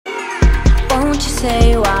Won't you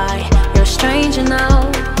say why you're a stranger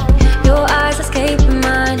now? Your eyes escaping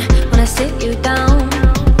mine when I sit you down.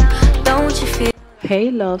 Don't you feel? Hey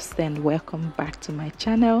loves, and welcome back to my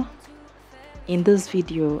channel. In this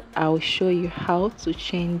video I will show you how to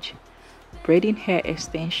change braiding hair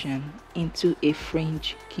extension into a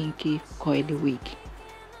fringe kinky coily wig.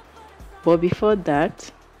 But before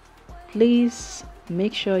that, please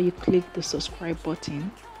make sure you click the subscribe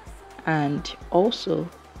button and also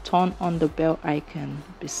turn on the bell icon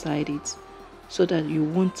beside it so that you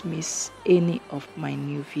won't miss any of my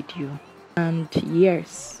new video. And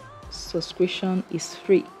yes, subscription is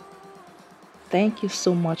free. Thank you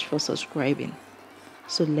so much for subscribing.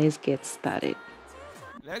 So let's get started.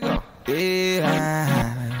 Let go.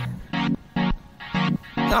 Yeah.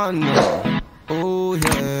 Oh no. Oh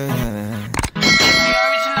yeah.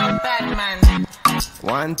 Original Batman.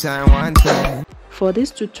 One time. For this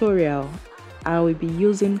tutorial, I will be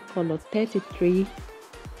using color 33,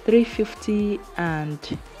 350 and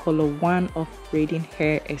color 1 of braiding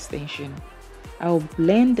hair extension. I will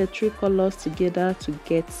blend the three colors together to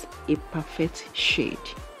get a perfect shade.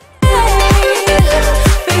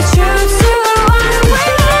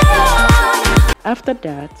 After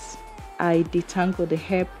that, I detangle the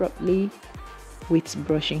hair properly with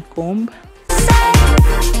brushing comb.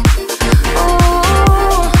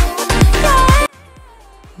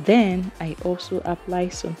 Then I also apply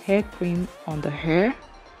some hair cream on the hair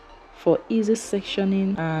for easy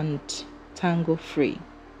sectioning and tangle free.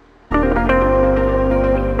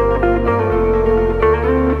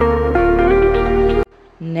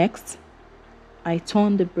 Next, I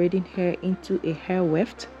turn the braiding hair into a hair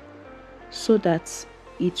weft so that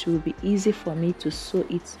it will be easy for me to sew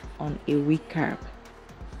it on a wig cap.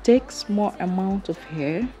 Take small amount of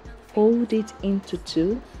hair, fold it into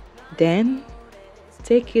two, then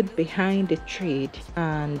take it behind the thread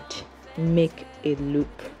and make a loop.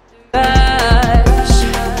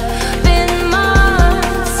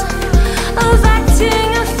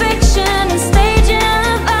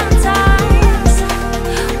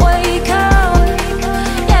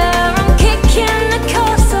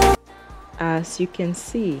 As you can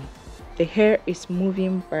see, the hair is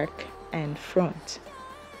moving back and front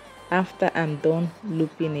after I'm done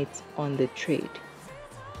looping it on the thread.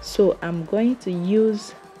 So I'm going to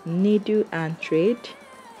use needle and thread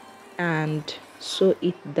and sew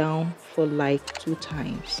it down for like 2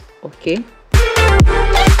 times, okay?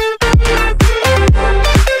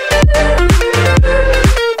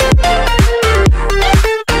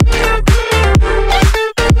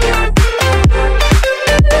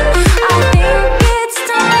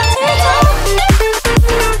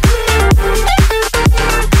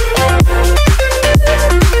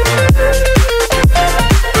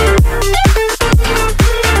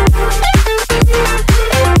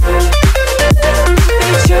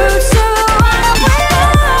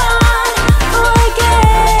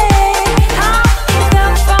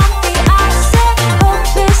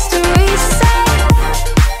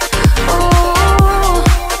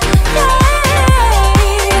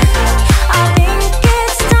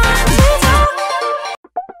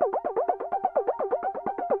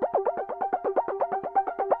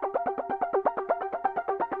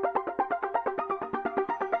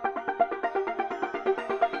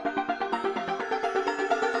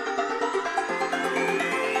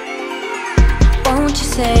 Won't you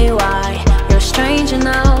say why you're a stranger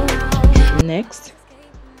now? Next,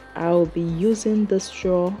 I will be using the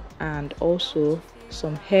straw and also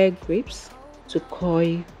some hair grips to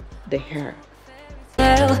coil the hair.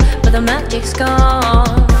 But the magic's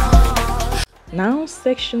gone. Now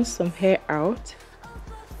section some hair out.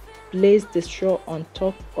 Place the straw on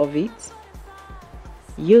top of it.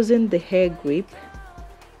 Using the hair grip,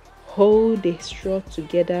 hold the straw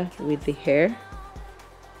together with the hair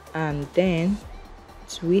and then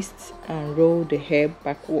twist and roll the hair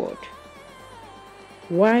backward.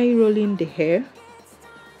 While rolling the hair,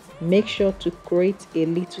 make sure to create a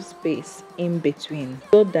little space in between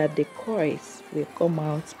so that the coils will come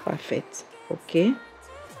out perfect, okay?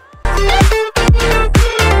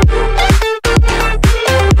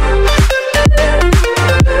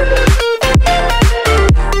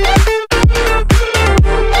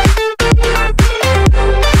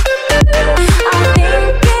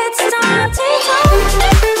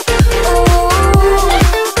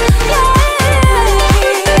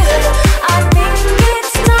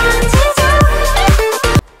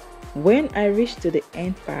 When I reach to the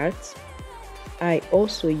end part, I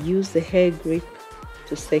also use the hair grip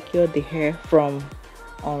to secure the hair from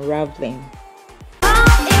unraveling.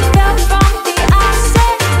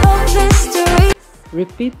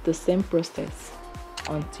 Repeat Repeat the same process.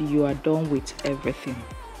 until you are done with everything.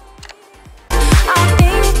 I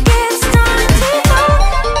think it's time to go.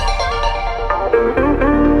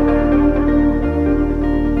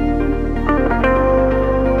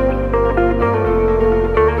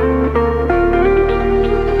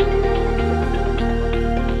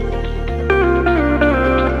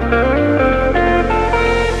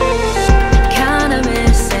 Kinda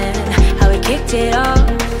missing how we kicked it off.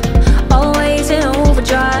 Always in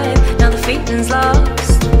overdrive, now the feeling's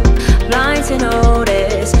lost. Blind to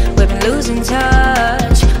notice, we've been losing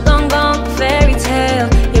touch. Long gone fairy tale,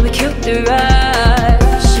 yeah we killed the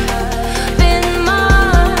rush. Been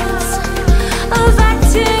months of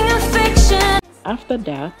acting a fiction. After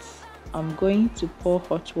that, I'm going to pour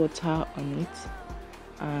hot water on it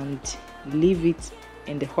and leave it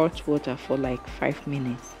in the hot water for like 5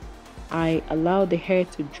 minutes. I allow the hair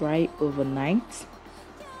to dry overnight.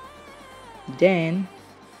 Then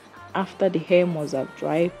after the hair must have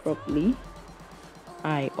dried properly,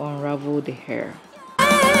 I unravel the hair. I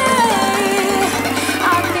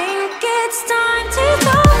think it's time to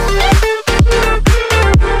go.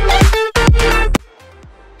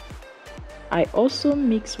 I also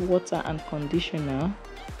mix water and conditioner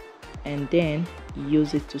and then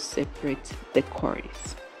use it to separate the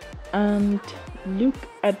curls. And look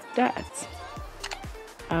at that!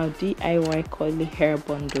 Our DIY curly hair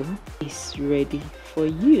bundle is ready for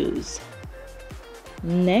use.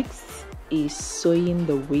 Next is sewing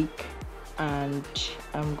the wig, and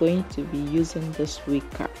I'm going to be using this wig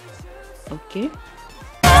cut. Okay.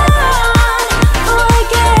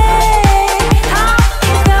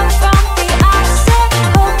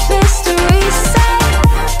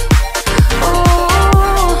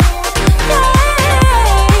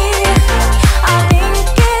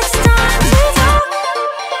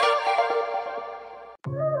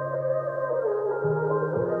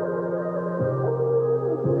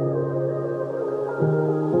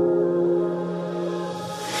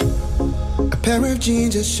 Pair of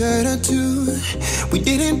jeans, a shirt or two. We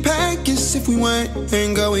didn't pack as if we weren't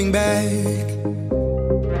going back.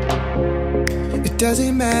 It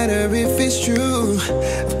doesn't matter if it's true.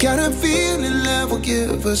 I've got a feeling love will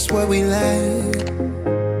give us what we lack.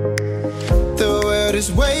 The world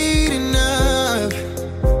is waiting up.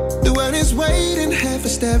 The world is waiting half a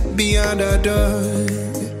step beyond our door.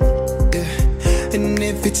 Yeah. And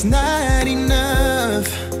if it's not enough,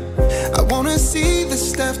 I wanna see the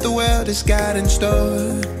stuff the world has got in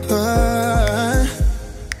store.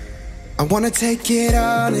 I wanna take it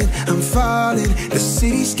all in, I'm falling. The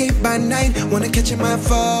cityscape by night, wanna catch in my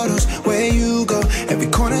photos. Where you go, every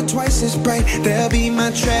corner twice as bright. They'll be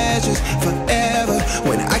my treasures forever.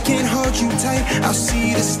 When I can't hold you tight, I'll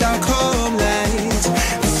see the Stockholm lights.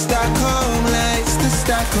 The Stockholm lights, the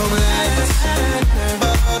Stockholm lights.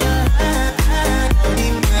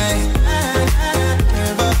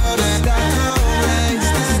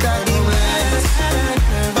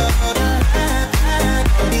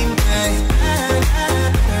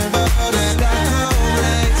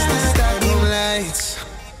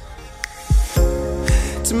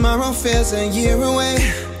 Tomorrow feels a year away,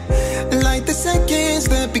 like the seconds,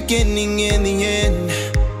 the beginning and the end.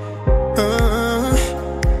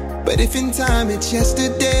 But if in time it's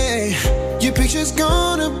yesterday, your picture's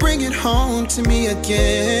gonna bring it home to me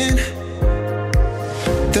again.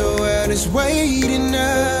 The world is waiting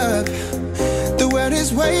up. The world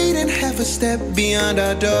is waiting half a step beyond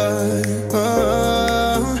our door.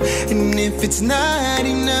 And if it's not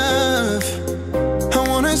enough, I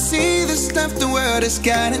wanna see the stuff the world has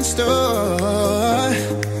got in store.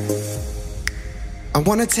 I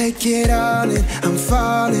wanna take it all in, I'm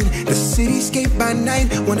falling. The cityscape by night,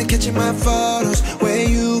 wanna catch in my photos. Where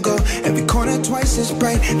you go, every corner twice as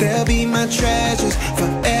bright. They'll be my treasures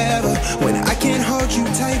forever. When I can't hold you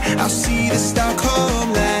tight, I'll see the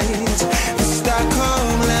Stockholm lights. The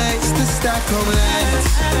Stockholm lights, the Stockholm lights.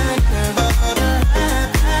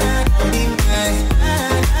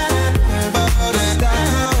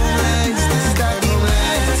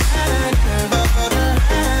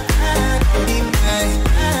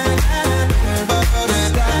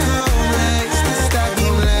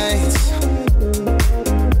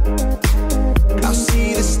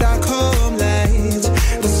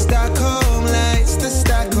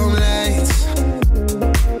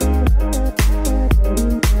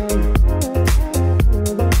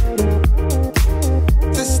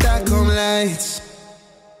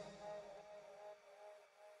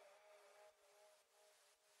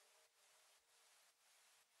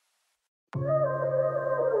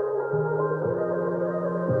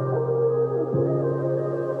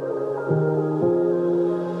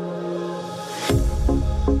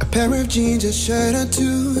 pair of jeans, a shirt or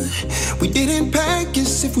two. We didn't pack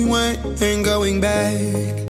as if we weren't going back.